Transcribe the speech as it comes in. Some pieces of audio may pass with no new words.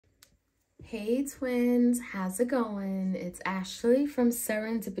Hey twins, how's it going? It's Ashley from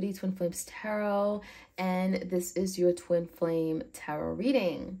Serendipity Twin Flames Tarot, and this is your Twin Flame Tarot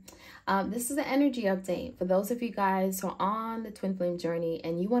reading. This is an energy update for those of you guys who are on the Twin Flame journey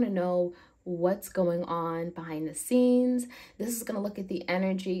and you want to know what's going on behind the scenes. This is going to look at the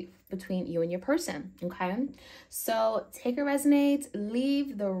energy between you and your person, okay? So take a resonate,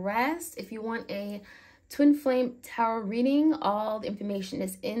 leave the rest. If you want a Twin Flame Tarot reading, all the information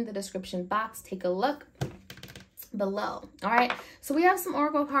is in the description box. Take a look below. All right, so we have some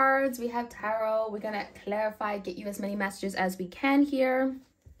oracle cards, we have tarot. We're gonna clarify, get you as many messages as we can here.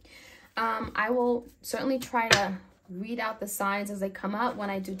 I will certainly try to read out the signs as they come up when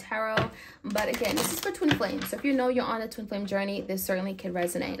I do tarot, but again, this is for twin flames, so if you know you're on a twin flame journey, this certainly could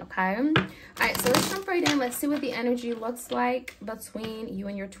resonate. Okay, all right, so let's jump right in. Let's see what the energy looks like between you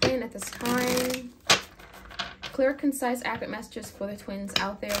and your twin at this time. Clear, concise, accurate messages for the twins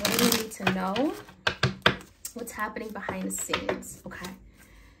out there. What do you need to know? What's happening behind the scenes? Okay.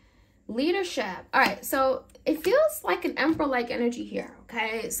 Leadership. All right. So it feels like an emperor-like energy here.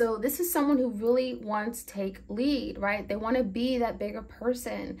 Okay. So this is someone who really wants to take lead, right? They want to be that bigger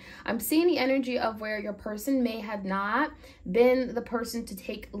person. I'm seeing the energy of where your person may have not been the person to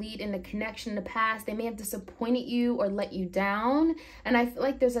take lead in the connection in the past. They may have disappointed you or let you down. And I feel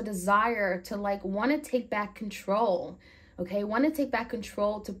like there's a desire to want to take back control. Okay. Want to take back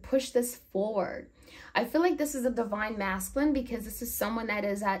control to push this forward. I feel like this is a divine masculine because this is someone that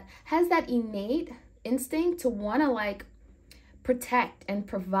has that innate instinct to want to protect and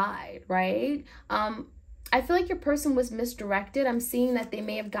provide, right? I feel like your person was misdirected. I'm seeing that they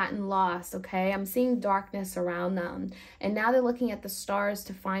may have gotten lost, okay? I'm seeing darkness around them. And now they're looking at the stars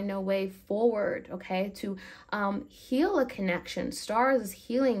to find a way forward, okay? To heal a connection. Stars is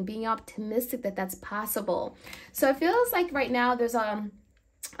healing, being optimistic that that's possible. So it feels like right now there's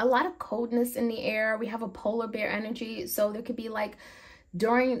a lot of coldness in the air. We have a polar bear energy. So there could be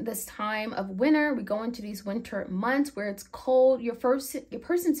during this time of winter, we go into these winter months where it's cold. Your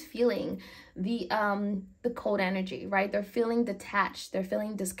person's feeling the cold energy, right? They're feeling detached. They're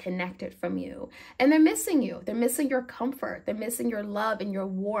feeling disconnected from you. And they're missing you. They're missing your comfort. They're missing your love and your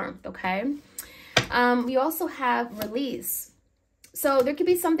warmth, okay? We also have release. So there could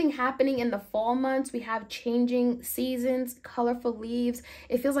be something happening in the fall months. We have changing seasons, colorful leaves.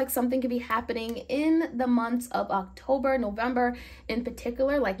 It feels like something could be happening in the months of October, November in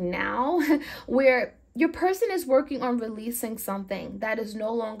particular, like now, where your person is working on releasing something that is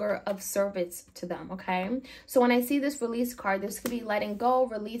no longer of service to them, okay? So when I see this release card, this could be letting go,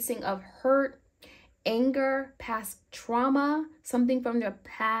 releasing of hurt, anger, past trauma, something from their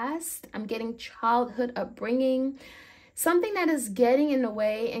past. I'm getting childhood upbringing. Something that is getting in the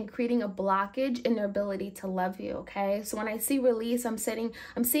way and creating a blockage in their ability to love you, okay? So when I see release, I'm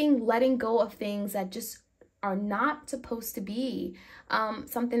seeing letting go of things that just are not supposed to be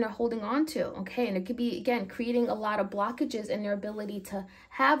something they're holding on to, okay? And it could be, again, creating a lot of blockages in their ability to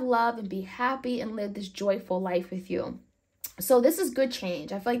have love and be happy and live this joyful life with you. So this is good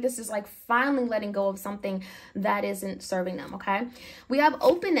change. I feel like this is finally letting go of something that isn't serving them, okay? We have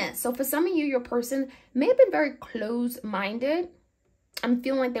openness. So for some of you, your person may have been very closed-minded. I'm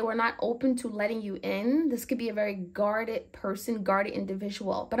feeling like they were not open to letting you in. This could be a very guarded person, guarded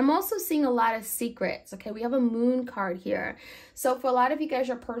individual. But I'm also seeing a lot of secrets, okay? We have a moon card here. So for a lot of you guys,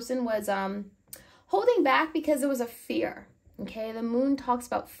 your person was holding back because there was a fear. Okay, the moon talks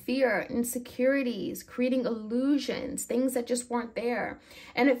about fear, insecurities, creating illusions, things that just weren't there.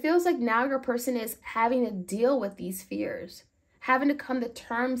 And it feels like now your person is having to deal with these fears, having to come to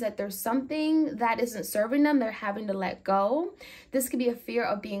terms that there's something that isn't serving them. They're having to let go. This could be a fear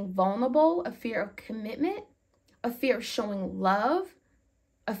of being vulnerable, a fear of commitment, a fear of showing love,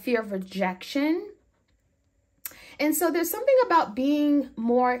 a fear of rejection. And so there's something about being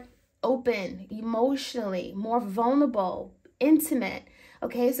more open emotionally, more vulnerable, intimate,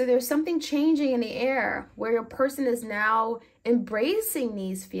 okay? So there's something changing in the air where your person is now embracing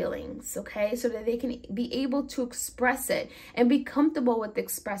these feelings, okay? So that they can be able to express it and be comfortable with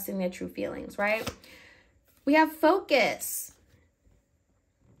expressing their true feelings, right? We have focus.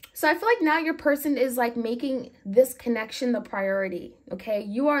 So I feel like now your person is making this connection the priority, okay?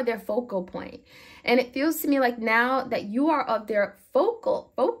 You are their focal point. And it feels to me like now that you are of their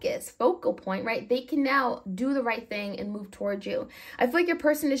focal point, right? They can now do the right thing and move towards you. I feel like your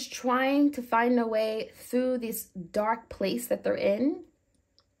person is trying to find a way through this dark place that they're in.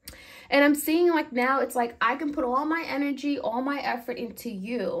 And I'm seeing now it's I can put all my energy, all my effort into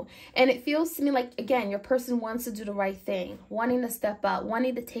you. And it feels to me again, your person wants to do the right thing, wanting to step up,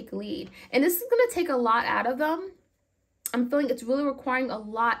 wanting to take lead. And this is going to take a lot out of them. I'm feeling it's really requiring a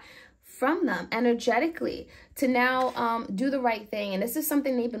lot from them energetically to now do the right thing. And this is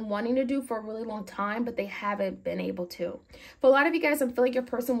something they've been wanting to do for a really long time, but they haven't been able to. For a lot of you guys, I feel like your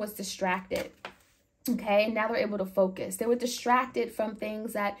person was distracted. Okay, and now they're able to focus. They were distracted from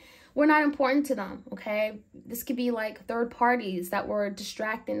things that were not important to them. Okay, this could be like third parties that were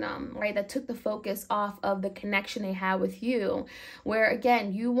distracting them, right? That took the focus off of the connection they had with you, where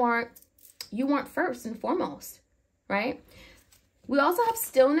again, you weren't first and foremost, right? We also have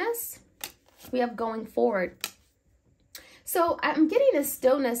stillness. We have going forward. So I'm getting this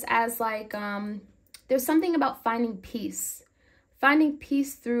stillness as like there's something about finding peace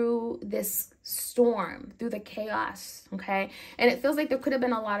through this storm, through the chaos, okay? And it feels like there could have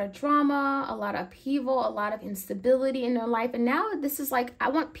been a lot of drama, a lot of upheaval, a lot of instability in their life. And now this is like, I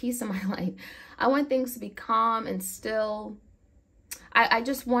want peace in my life. I want things to be calm and still. I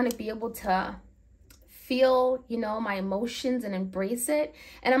just want to be able to feel, you know, my emotions and embrace it.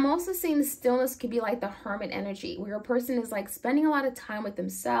 And I'm also seeing the stillness could be like the hermit energy, where a person is like spending a lot of time with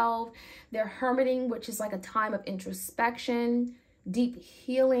themselves. They're hermiting, which is like a time of introspection, deep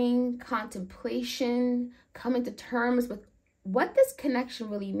healing, contemplation, coming to terms with what this connection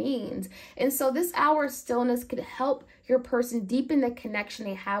really means. And so this hour of stillness could help your person deepen the connection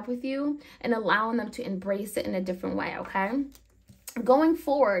they have with you and allowing them to embrace it in a different way, okay? Going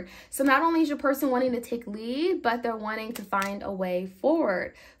forward, so not only is your person wanting to take lead, but they're wanting to find a way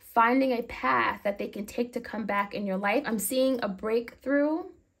forward, finding a path that they can take to come back in your life. I'm seeing a breakthrough.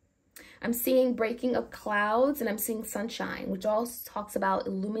 I'm seeing breaking of clouds, and I'm seeing sunshine, which also talks about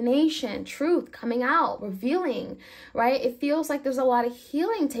illumination, truth coming out, revealing, right? It feels like there's a lot of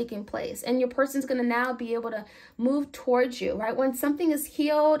healing taking place, and your person's going to now be able to move towards you, right? When something is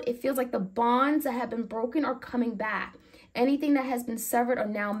healed, it feels like the bonds that have been broken are coming back. Anything that has been severed are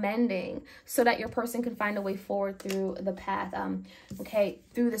now mending, so that your person can find a way forward through the path, okay,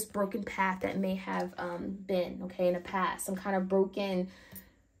 through this broken path that may have been, okay, in the past. Some kind of broken,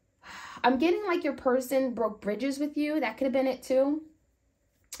 I'm getting like your person broke bridges with you. That could have been it too.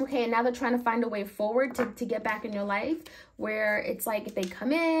 Okay, and now they're trying to find a way forward to get back in your life, where it's like if they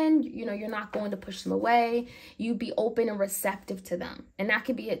come in, you know, you're not going to push them away. You be open and receptive to them. And that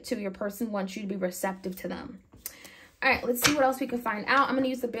could be it too. Your person wants you to be receptive to them. All right, let's see what else we can find out. I'm going to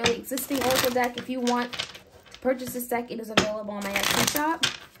use the Barely Existing Oracle deck. If you want to purchase this deck, it is available on my Etsy shop.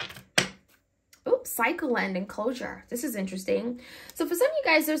 Oops, cycle end and closure. This is interesting. So for some of you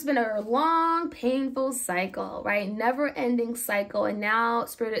guys, there's been a long, painful cycle, right? Never-ending cycle. And now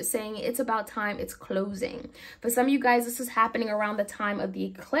Spirit is saying it's about time it's closing. For some of you guys, this is happening around the time of the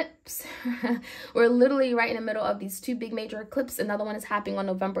eclipse. We're literally right in the middle of these two big major eclipses. Another one is happening on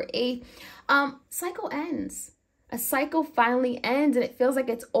November 8th. Cycle ends. A cycle finally ends, and it feels like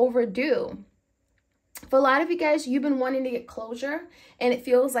it's overdue. For a lot of you guys, you've been wanting to get closure, and it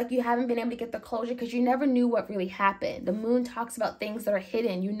feels like you haven't been able to get the closure because you never knew what really happened. The moon talks about things that are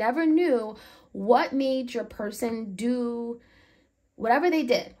hidden. You never knew what made your person do whatever they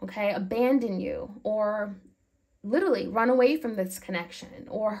did, okay? Abandon you, or literally run away from this connection,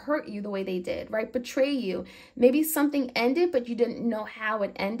 or hurt you the way they did, right? Betray you. Maybe something ended, but you didn't know how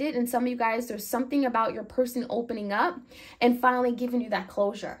it ended. And some of you guys, there's something about your person opening up and finally giving you that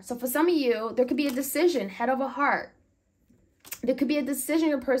closure. So for some of you, there could be a decision, head over heart. There could be a decision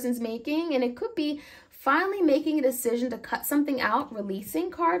your person's making, and it could be finally making a decision to cut something out, releasing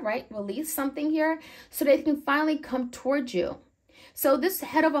card, right? Release something here so they can finally come towards you. So this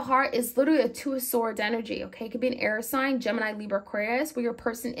head of a heart is literally a two of swords energy, okay? It could be an air sign, Gemini, Libra, Aquarius, where your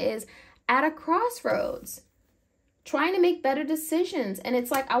person is at a crossroads, trying to make better decisions. And it's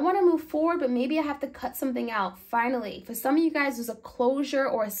like, I want to move forward, but maybe I have to cut something out. Finally, for some of you guys, there's a closure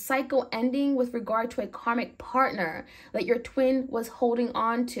or a cycle ending with regard to a karmic partner that your twin was holding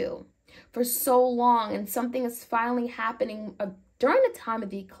on to for so long. And something is finally happening during the time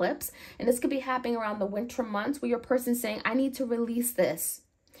of the eclipse, and this could be happening around the winter months, where your person's saying, I need to release this.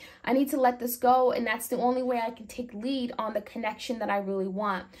 I need to let this go, and that's the only way I can take lead on the connection that I really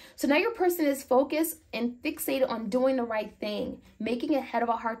want. So now your person is focused and fixated on doing the right thing, making a head of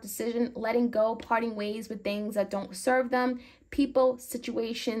a heart decision, letting go, parting ways with things that don't serve them, people,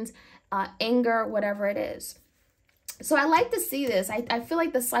 situations, anger, whatever it is. So I like to see this. I feel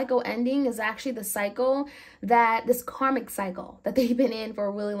like the cycle ending is actually the cycle that, this karmic cycle that they've been in for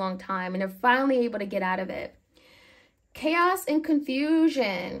a really long time, and they're finally able to get out of it. Chaos and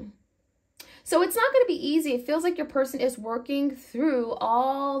confusion. So it's not going to be easy. It feels like your person is working through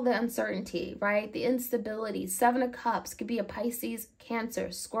all the uncertainty, right? The instability. Seven of Cups could be a Pisces,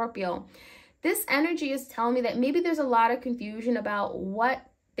 Cancer, Scorpio. This energy is telling me that maybe there's a lot of confusion about what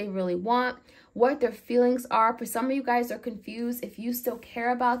they really want, what their feelings are. For some of you guys are confused if you still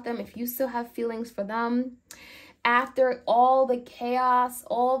care about them, if you still have feelings for them. After all the chaos,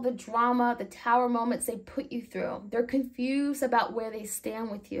 all the drama, the tower moments they put you through, they're confused about where they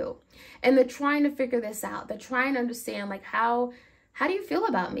stand with you. And they're trying to figure this out. They're trying to understand, like, how do you feel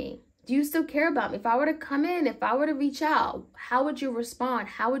about me? Do you still care about me? If I were to come in, if I were to reach out, how would you respond?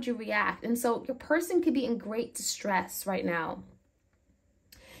 How would you react? And so your person could be in great distress right now,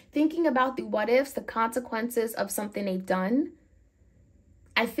 thinking about the what ifs, the consequences of something they've done.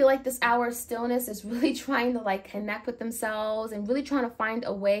 I feel like this hour of stillness is really trying to like connect with themselves and really trying to find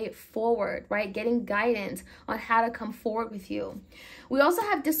a way forward, right? Getting guidance on how to come forward with you. We also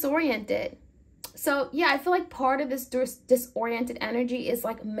have disoriented. So yeah, I feel like part of this disoriented energy is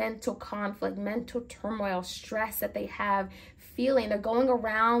like mental conflict, mental turmoil, stress that they have feeling. They're going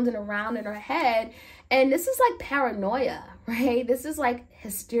around and around in their head. And this is like paranoia, right? This is like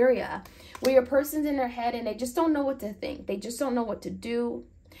hysteria, where your person's in their head and they just don't know what to think. They just don't know what to do.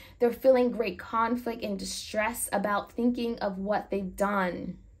 They're feeling great conflict and distress about thinking of what they've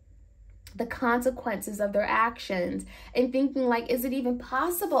done, the consequences of their actions, and thinking like, is it even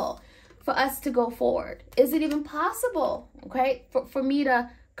possible for us to go forward? Is it even possible, okay, for me to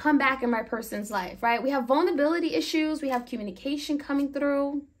come back in my person's life, right? We have vulnerability issues. We have communication coming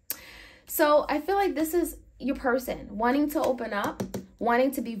through. So I feel like this is your person wanting to open up, wanting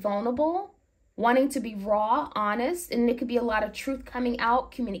to be vulnerable, wanting to be raw, honest, and it could be a lot of truth coming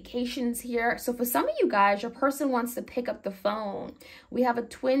out, communications here. So for some of you guys, your person wants to pick up the phone. We have a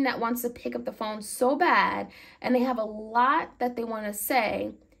twin that wants to pick up the phone so bad, and they have a lot that they want to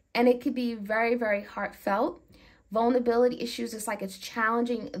say, and it could be very, very heartfelt. Vulnerability issues, it's like it's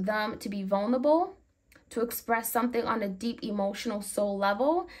challenging them to be vulnerable, to express something on a deep emotional soul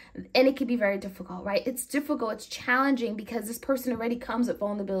level, and it can be very difficult, right? It's difficult, it's challenging because this person already comes with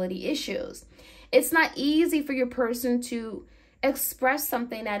vulnerability issues. It's not easy for your person to express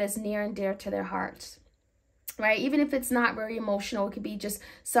something that is near and dear to their hearts, right? Even if it's not very emotional, it could be just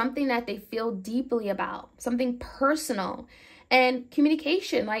something that they feel deeply about, something personal. And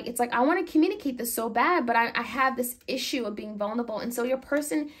communication, like, it's like, I want to communicate this so bad, but I have this issue of being vulnerable. And so your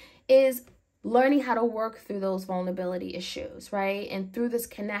person is learning how to work through those vulnerability issues, right? And through this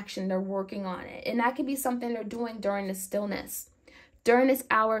connection, they're working on it. And that could be something they're doing during the stillness. During this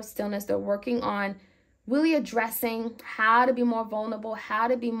hour of stillness, they're working on really addressing how to be more vulnerable, how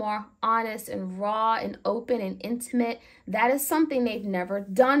to be more honest and raw and open and intimate. That is something they've never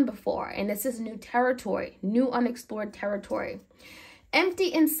done before. And this is new territory, new unexplored territory. Empty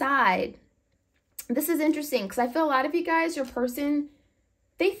inside. This is interesting because I feel a lot of you guys, your person,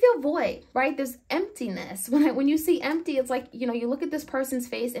 they feel void, right? There's emptiness. When you see empty, it's like, you know, you look at this person's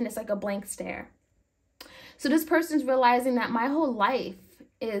face and it's like a blank stare. So this person's realizing that my whole life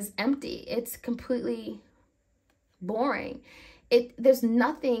is empty. It's completely boring. There's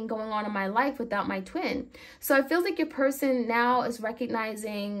nothing going on in my life without my twin. So it feels like your person now is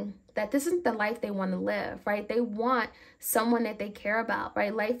recognizing that this isn't the life they want to live, right? They want someone that they care about,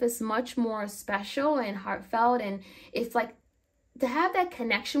 right? Life is much more special and heartfelt. And it's like to have that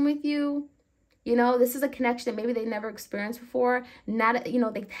connection with you, you know, this is a connection that maybe they never experienced before. Not, you know,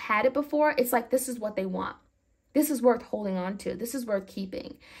 they've had it before. It's like, this is what they want. This is worth holding on to. This is worth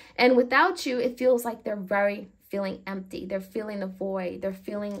keeping. And without you, it feels like they're feeling empty. They're feeling the void. They're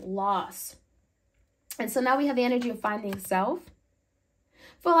feeling lost. And so now we have the energy of finding self.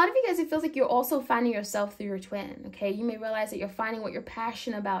 For a lot of you guys, it feels like you're also finding yourself through your twin, okay? You may realize that you're finding what you're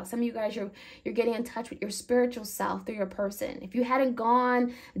passionate about. Some of you guys, you're getting in touch with your spiritual self through your person. If you hadn't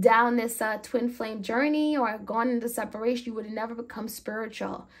gone down this twin flame journey or gone into separation, you would have never become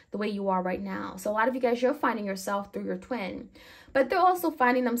spiritual the way you are right now. So a lot of you guys, you're finding yourself through your twin. But they're also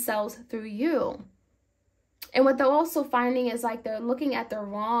finding themselves through you. And what they're also finding is like they're looking at their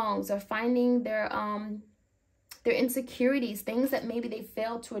wrongs. They're finding their insecurities, things that maybe they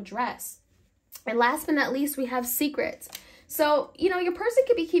failed to address. And last but not least, we have secrets. So, you know, your person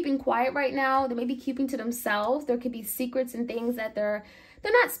could be keeping quiet right now. They may be keeping to themselves. There could be secrets and things that they're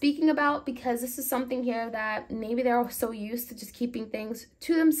not speaking about because this is something here that maybe they're so used to just keeping things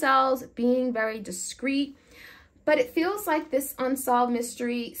to themselves, being very discreet. But it feels like this unsolved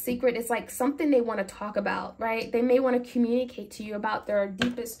mystery secret is like something they want to talk about, right? They may want to communicate to you about their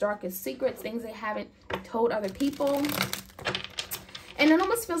deepest, darkest secrets, things they haven't told other people. And it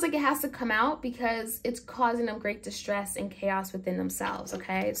almost feels like it has to come out because it's causing them great distress and chaos within themselves,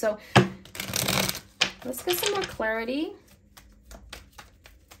 okay? So let's get some more clarity.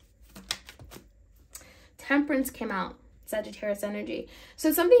 Temperance came out. Sagittarius energy.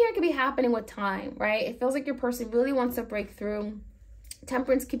 So something here could be happening with time, right? It feels like your person really wants to break through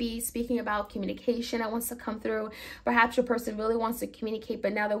Temperance could be speaking about communication that wants to come through. Perhaps your person really wants to communicate,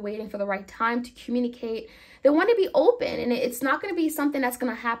 but now they're waiting for the right time to communicate. They want to be open, and it's not going to be something that's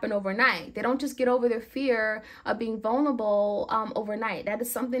going to happen overnight. They don't just get over their fear of being vulnerable overnight. That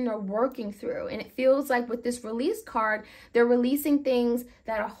is something they're working through. And it feels like with this release card, they're releasing things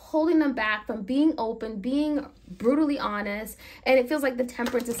that are holding them back from being open, being brutally honest. And it feels like the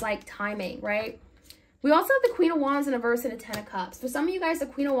Temperance is like timing, right? We also have the Queen of Wands in reverse and the Ten of Cups. For some of you guys, the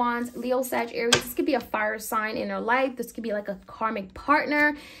Queen of Wands, Leo, Sag, Aries, this could be a fire sign in their life. This could be like a karmic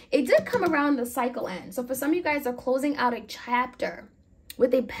partner. It did come around the cycle end. So for some of you guys are closing out a chapter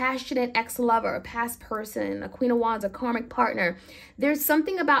with a passionate ex-lover, a past person, a Queen of Wands, a karmic partner. There's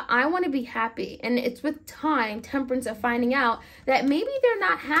something about, I want to be happy. And it's with time, Temperance are finding out that maybe they're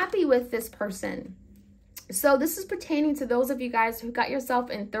not happy with this person. So this is pertaining to those of you guys who got yourself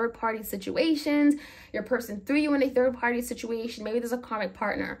in third-party situations. Your person threw you in a third-party situation. Maybe there's a karmic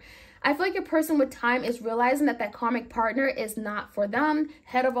partner. I feel like your person with time is realizing that that karmic partner is not for them.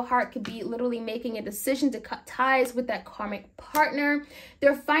 Head over heart could be literally making a decision to cut ties with that karmic partner.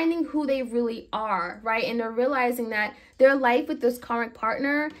 They're finding who they really are, right? And they're realizing that their life with this karmic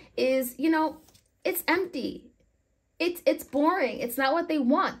partner is, you know, it's empty. It's boring. It's not what they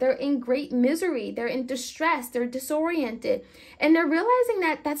want. They're in great misery. They're in distress. They're disoriented. And they're realizing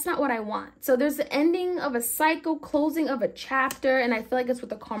that that's not what I want. So there's the ending of a cycle, closing of a chapter. And I feel like it's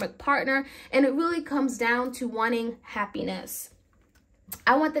with a karmic partner. And it really comes down to wanting happiness.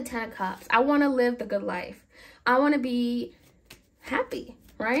 I want the Ten of Cups. I want to live the good life. I want to be happy,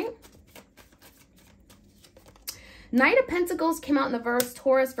 right? Knight of Pentacles came out in the verse,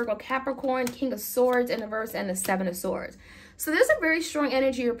 Taurus, Virgo, Capricorn, King of Swords in the verse, and the Seven of Swords. So there's a very strong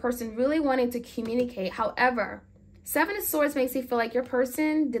energy, your person really wanting to communicate. However, Seven of Swords makes you feel like your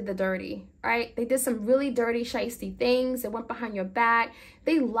person did the dirty, right? They did some really dirty, shiesty things. They went behind your back.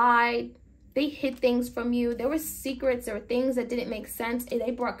 They lied. They hid things from you. There were secrets. There were things that didn't make sense. And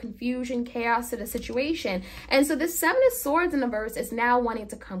they brought confusion, chaos to the situation. And so this Seven of Swords in the verse is now wanting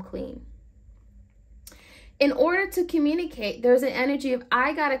to come clean. In order to communicate, there's an energy of,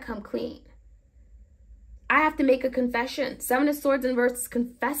 I gotta come clean. I have to make a confession. Seven of Swords in verse is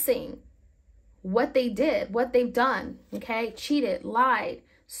confessing what they did, what they've done, okay? Cheated, lied,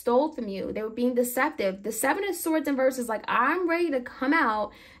 stole from you. They were being deceptive. The Seven of Swords in verse is like, I'm ready to come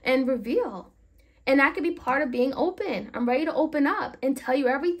out and reveal. And that could be part of being open. I'm ready to open up and tell you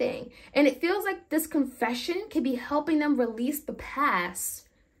everything. And it feels like this confession could be helping them release the past.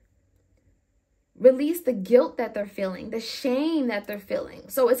 Release the guilt that they're feeling, the shame that they're feeling.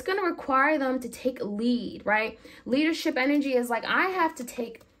 So it's going to require them to take lead, right? Leadership energy is like, I have to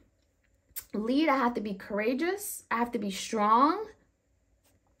take lead. I have to be courageous. I have to be strong,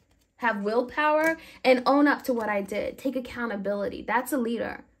 have willpower, and own up to what I did. Take accountability. That's a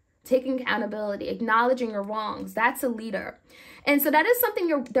leader. Taking accountability, acknowledging your wrongs. That's a leader. And so that is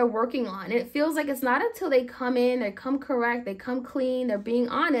something they're working on. And it feels like it's not until they come in, they come correct, they come clean, they're being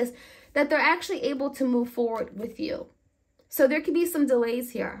honest, that they're actually able to move forward with you. So there could be some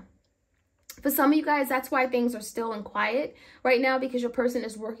delays here. For some of you guys, that's why things are still and quiet right now, because your person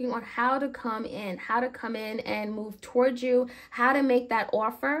is working on how to come in and move towards you, how to make that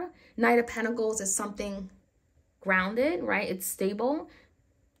offer. Knight of Pentacles is something grounded, right? It's stable.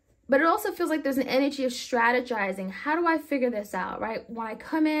 But it also feels like there's an energy of strategizing. How do I figure this out, right? When I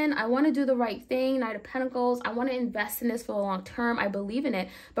come in, I want to do the right thing. Knight of Pentacles, I want to invest in this for the long term. I believe in it,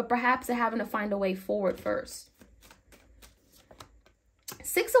 but perhaps they're having to find a way forward first.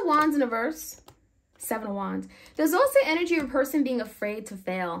 Six of Wands in reverse, Seven of Wands. There's also energy of a person being afraid to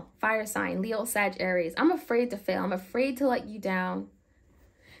fail. Fire sign, Leo, Sag, Aries. I'm afraid to fail. I'm afraid to let you down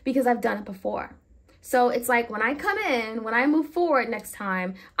because I've done it before. So it's like when I come in, when I move forward next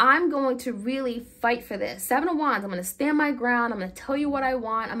time, I'm going to really fight for this. Seven of Wands, I'm going to stand my ground. I'm going to tell you what I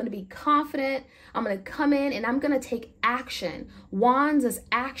want. I'm going to be confident. I'm going to come in and I'm going to take action. Wands is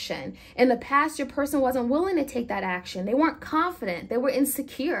action. In the past, your person wasn't willing to take that action. They weren't confident. They were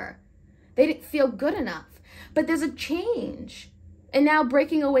insecure. They didn't feel good enough. But there's a change. And now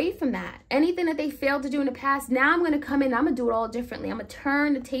breaking away from that. Anything that they failed to do in the past, now I'm going to come in, I'm going to do it all differently. I'm going to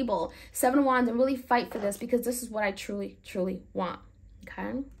turn the table, Seven of Wands, and really fight for this because this is what I truly, truly want.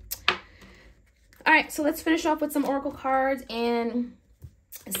 Okay? All right, so let's finish off with some oracle cards and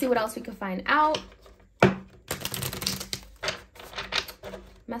see what else we can find out.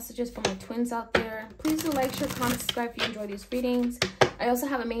 Messages for my twins out there. Please do like, share, comment, subscribe if you enjoy these readings. I also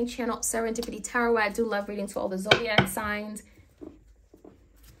have a main channel, Serendipity Tarot, where I do love readings for all the zodiac signs.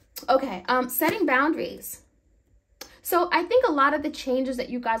 Okay, setting boundaries. So I think a lot of the changes that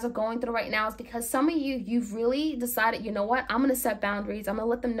you guys are going through right now is because some of you've really decided, you know what, I'm going to set boundaries. I'm going to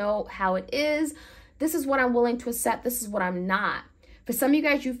let them know how it is. This is what I'm willing to accept. This is what I'm not. For some of you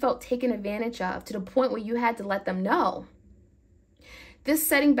guys, you felt taken advantage of to the point where you had to let them know. This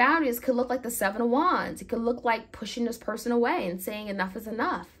setting boundaries could look like the Seven of Wands. It could look like pushing this person away and saying enough is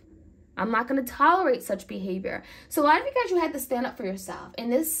enough. I'm not going to tolerate such behavior. So a lot of you guys, you had to stand up for yourself. And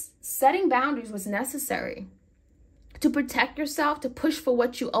this setting boundaries was necessary to protect yourself, to push for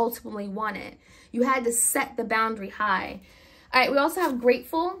what you ultimately wanted. You had to set the boundary high. All right, we also have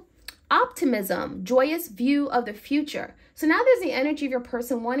grateful, optimism, joyous view of the future. So now there's the energy of your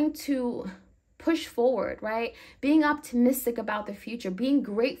person wanting to push forward, right? Being optimistic about the future, being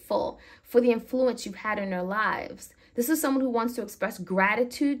grateful for the influence you've had in their lives. This is someone who wants to express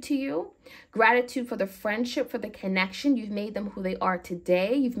gratitude to you, gratitude for the friendship, for the connection. You've made them who they are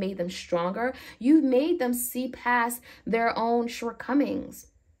today. You've made them stronger. You've made them see past their own shortcomings.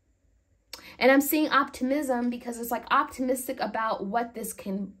 And I'm seeing optimism because it's like optimistic about what this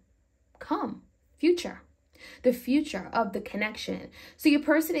can come, future. The future of the connection. So your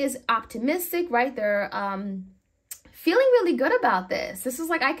person is optimistic, right? They're feeling really good about this. This is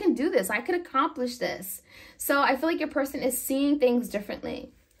like, I can do this. I can accomplish this. So I feel like your person is seeing things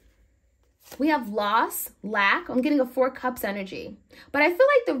differently. We have loss, lack. I'm getting a Four Cups energy. But I feel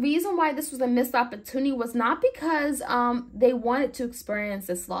like the reason why this was a missed opportunity was not because they wanted to experience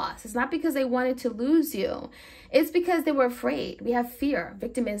this loss. It's not because they wanted to lose you. It's because they were afraid. We have fear,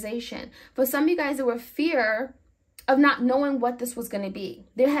 victimization. For some of you guys, there were fear of not knowing what this was going to be.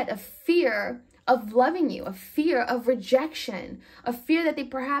 They had a fear of loving you, a fear of rejection, a fear that they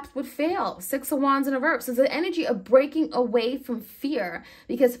perhaps would fail. Six of Wands in reverse. So the energy of breaking away from fear,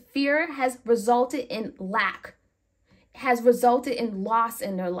 because fear has resulted in lack, has resulted in loss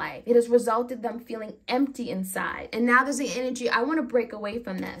in their life. It has resulted them feeling empty inside. And now there's the energy, I want to break away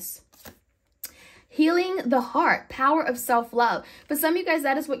from this. Healing the heart, power of self-love. For some of you guys,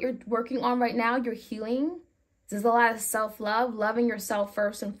 that is what you're working on right now. You're healing. There's a lot of self-love, loving yourself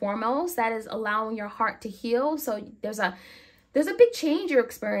first and foremost. That is allowing your heart to heal. So there's a big change you're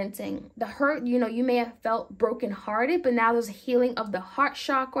experiencing. The hurt, you know, you may have felt brokenhearted, but now there's a healing of the heart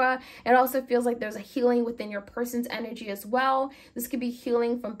chakra. It also feels like there's a healing within your person's energy as well. This could be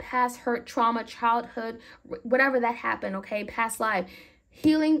healing from past hurt, trauma, childhood, whatever that happened, okay, past life.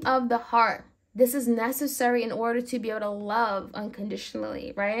 Healing of the heart. This is necessary in order to be able to love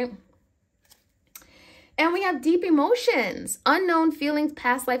unconditionally, right? And we have deep emotions, unknown feelings,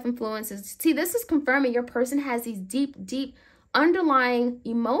 past life influences. See, this is confirming your person has these deep underlying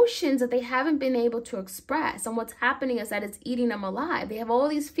emotions that they haven't been able to express. And what's happening is that it's eating them alive. They have all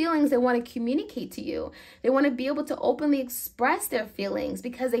these feelings they want to communicate to you. They want to be able to openly express their feelings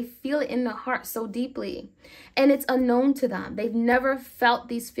because they feel it in their heart so deeply. And it's unknown to them. They've never felt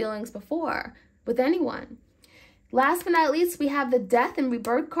these feelings before with anyone. Last but not least, we have the Death and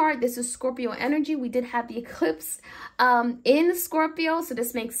Rebirth card. This is Scorpio energy. We did have the eclipse in Scorpio, so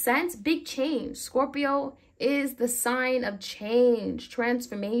this makes sense. Big change. Scorpio is the sign of change,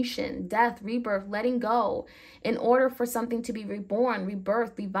 transformation, death, rebirth, letting go in order for something to be reborn,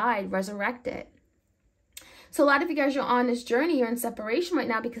 rebirthed, revived, resurrected. So a lot of you guys are on this journey. You're in separation right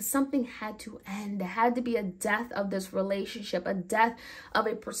now because something had to end. There had to be a death of this relationship, a death of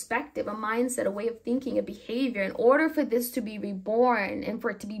a perspective, a mindset, a way of thinking, a behavior in order for this to be reborn and for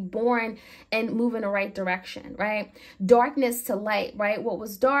it to be born and move in the right direction, right? Darkness to light, right? What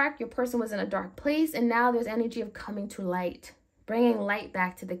was dark, your person was in a dark place, and now there's energy of coming to light, bringing light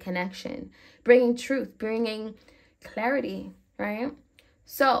back to the connection, bringing truth, bringing clarity, right?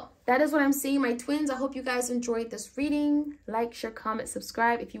 So that is what I'm seeing, my twins. I hope you guys enjoyed this reading. Like, share, comment,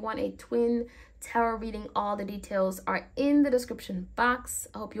 subscribe. If you want a twin tarot reading, all the details are in the description box.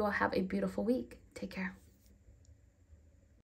 I hope you all have a beautiful week. Take care.